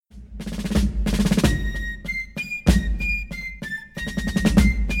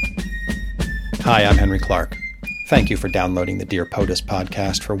Hi, I'm Henry Clark. Thank you for downloading the Dear POTUS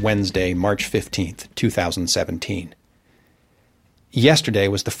podcast for Wednesday, March 15th, 2017. Yesterday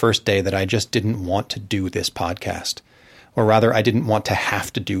was the first day that I just didn't want to do this podcast. Or rather, I didn't want to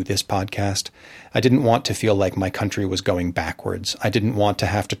have to do this podcast. I didn't want to feel like my country was going backwards. I didn't want to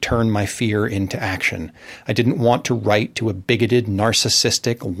have to turn my fear into action. I didn't want to write to a bigoted,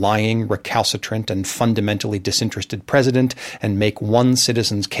 narcissistic, lying, recalcitrant, and fundamentally disinterested president and make one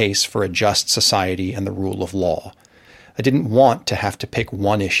citizen's case for a just society and the rule of law. I didn't want to have to pick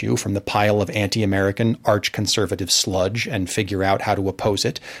one issue from the pile of anti-American, arch-conservative sludge and figure out how to oppose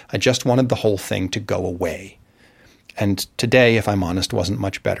it. I just wanted the whole thing to go away. And today, if I'm honest, wasn't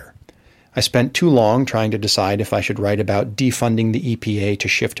much better. I spent too long trying to decide if I should write about defunding the EPA to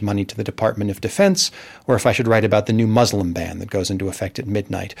shift money to the Department of Defense, or if I should write about the new Muslim ban that goes into effect at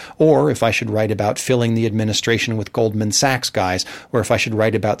midnight, or if I should write about filling the administration with Goldman Sachs guys, or if I should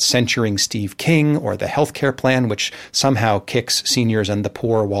write about censuring Steve King, or the healthcare plan, which somehow kicks seniors and the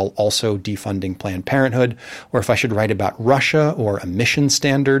poor while also defunding Planned Parenthood, or if I should write about Russia, or emission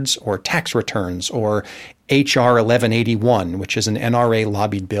standards, or tax returns, or H.R. 1181, which is an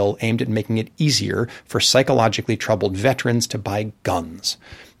NRA-lobbied bill aimed at making it easier for psychologically troubled veterans to buy guns.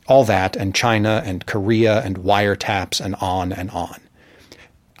 All that, and China, and Korea, and wiretaps, and on and on.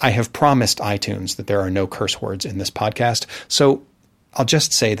 I have promised iTunes that there are no curse words in this podcast, so I'll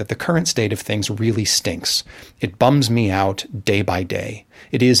just say that the current state of things really stinks. It bums me out day by day.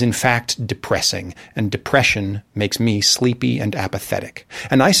 It is, in fact, depressing, and depression makes me sleepy and apathetic.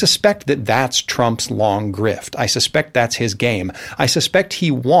 And I suspect that that's Trump's long grift. I suspect that's his game. I suspect he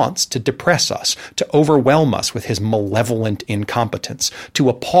wants to depress us, to overwhelm us with his malevolent incompetence, to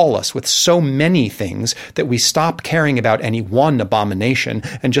appall us with so many things that we stop caring about any one abomination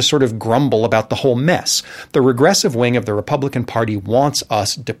and just sort of grumble about the whole mess. The regressive wing of the Republican Party wants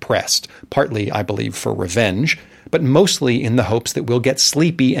us depressed, partly, I believe, for revenge, but mostly in the hopes that we'll get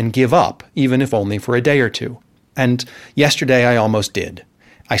sleepy and give up, even if only for a day or two. And yesterday I almost did.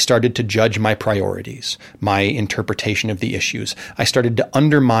 I started to judge my priorities, my interpretation of the issues. I started to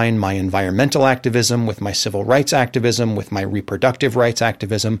undermine my environmental activism with my civil rights activism, with my reproductive rights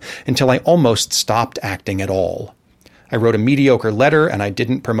activism, until I almost stopped acting at all. I wrote a mediocre letter, and I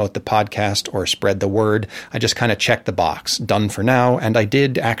didn't promote the podcast or spread the word. I just kind of checked the box, done for now, and I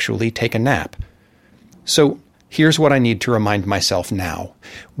did actually take a nap. So here's what I need to remind myself now.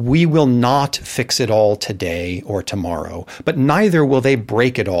 We will not fix it all today or tomorrow, but neither will they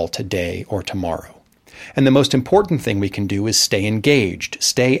break it all today or tomorrow. And the most important thing we can do is stay engaged,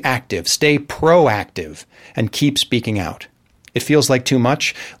 stay active, stay proactive, and keep speaking out. It feels like too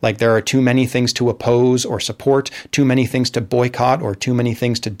much, like there are too many things to oppose or support, too many things to boycott, or too many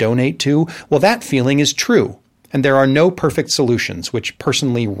things to donate to. Well, that feeling is true, and there are no perfect solutions, which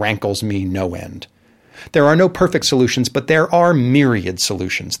personally rankles me no end. There are no perfect solutions, but there are myriad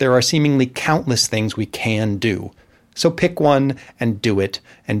solutions. There are seemingly countless things we can do. So pick one and do it,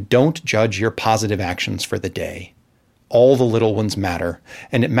 and don't judge your positive actions for the day. All the little ones matter,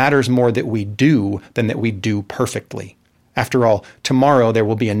 and it matters more that we do than that we do perfectly. After all, tomorrow there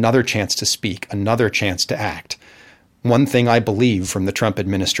will be another chance to speak, another chance to act. One thing I believe from the Trump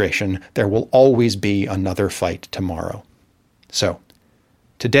administration, there will always be another fight tomorrow. So,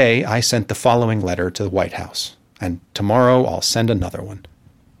 today I sent the following letter to the White House, and tomorrow I'll send another one.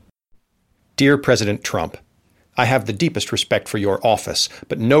 Dear President Trump, I have the deepest respect for your office,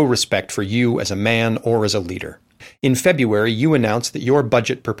 but no respect for you as a man or as a leader. In February, you announced that your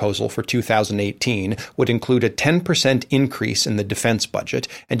budget proposal for 2018 would include a 10% increase in the defense budget,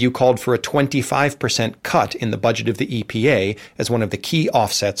 and you called for a 25% cut in the budget of the EPA as one of the key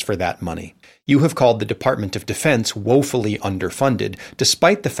offsets for that money. You have called the Department of Defense woefully underfunded,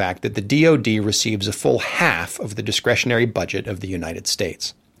 despite the fact that the DoD receives a full half of the discretionary budget of the United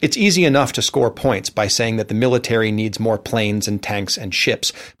States. It's easy enough to score points by saying that the military needs more planes and tanks and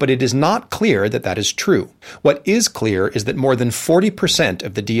ships, but it is not clear that that is true. What is clear is that more than 40%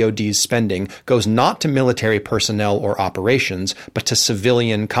 of the DoD's spending goes not to military personnel or operations, but to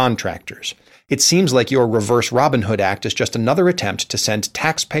civilian contractors. It seems like your Reverse Robin Hood Act is just another attempt to send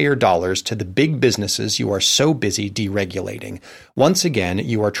taxpayer dollars to the big businesses you are so busy deregulating. Once again,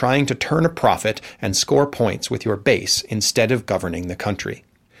 you are trying to turn a profit and score points with your base instead of governing the country.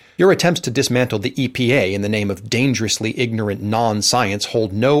 Your attempts to dismantle the EPA in the name of dangerously ignorant non-science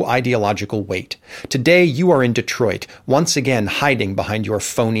hold no ideological weight. Today you are in Detroit, once again hiding behind your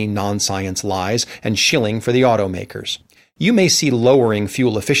phony non-science lies and shilling for the automakers. You may see lowering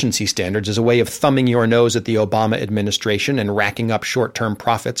fuel efficiency standards as a way of thumbing your nose at the Obama administration and racking up short-term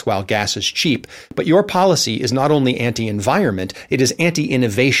profits while gas is cheap, but your policy is not only anti-environment, it is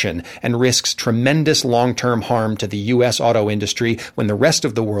anti-innovation and risks tremendous long-term harm to the U.S. auto industry when the rest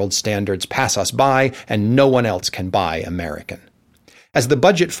of the world's standards pass us by and no one else can buy American. As the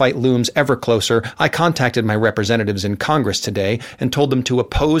budget fight looms ever closer, I contacted my representatives in Congress today and told them to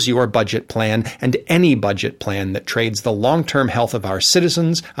oppose your budget plan and any budget plan that trades the long-term health of our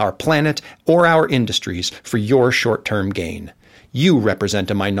citizens, our planet, or our industries for your short-term gain. You represent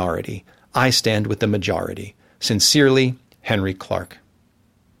a minority. I stand with the majority. Sincerely, Henry Clark.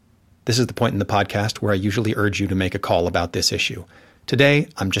 This is the point in the podcast where I usually urge you to make a call about this issue. Today,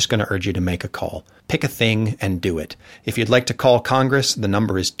 I'm just going to urge you to make a call. Pick a thing and do it. If you'd like to call Congress, the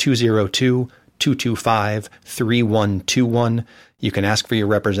number is 202-225-3121. You can ask for your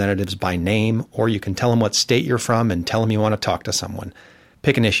representatives by name, or you can tell them what state you're from and tell them you want to talk to someone.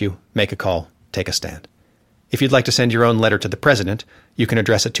 Pick an issue, make a call, take a stand. If you'd like to send your own letter to the president, you can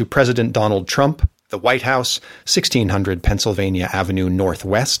address it to President Donald Trump, the White House, 1600 Pennsylvania Avenue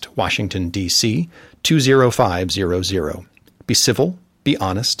Northwest, Washington, D.C., 20500. Be civil, be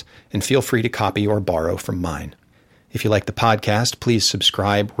honest, and feel free to copy or borrow from mine. If you like the podcast, please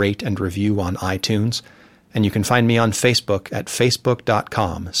subscribe, rate, and review on iTunes. And you can find me on Facebook at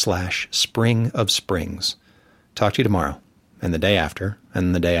facebook.com/springofsprings. Talk to you tomorrow, and the day after,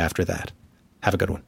 and the day after that. Have a good one.